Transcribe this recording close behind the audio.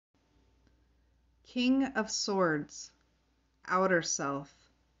King of Swords, Outer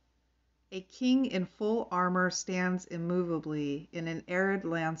Self. A king in full armor stands immovably in an arid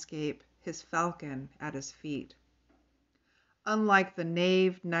landscape, his falcon at his feet. Unlike the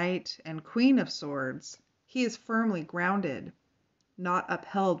knave, knight, and queen of swords, he is firmly grounded, not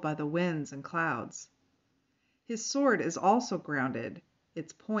upheld by the winds and clouds. His sword is also grounded,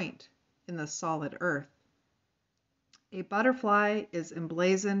 its point in the solid earth. A butterfly is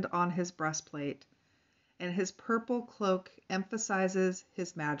emblazoned on his breastplate, and his purple cloak emphasizes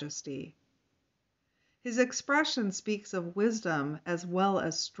his majesty. His expression speaks of wisdom as well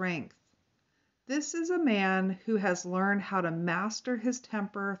as strength. This is a man who has learned how to master his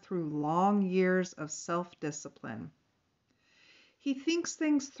temper through long years of self-discipline. He thinks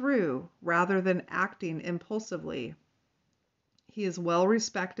things through rather than acting impulsively. He is well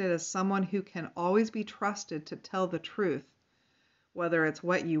respected as someone who can always be trusted to tell the truth, whether it's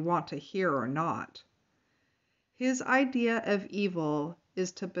what you want to hear or not. His idea of evil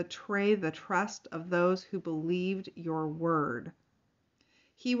is to betray the trust of those who believed your word.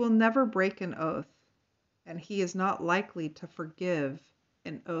 He will never break an oath, and he is not likely to forgive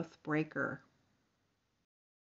an oath breaker.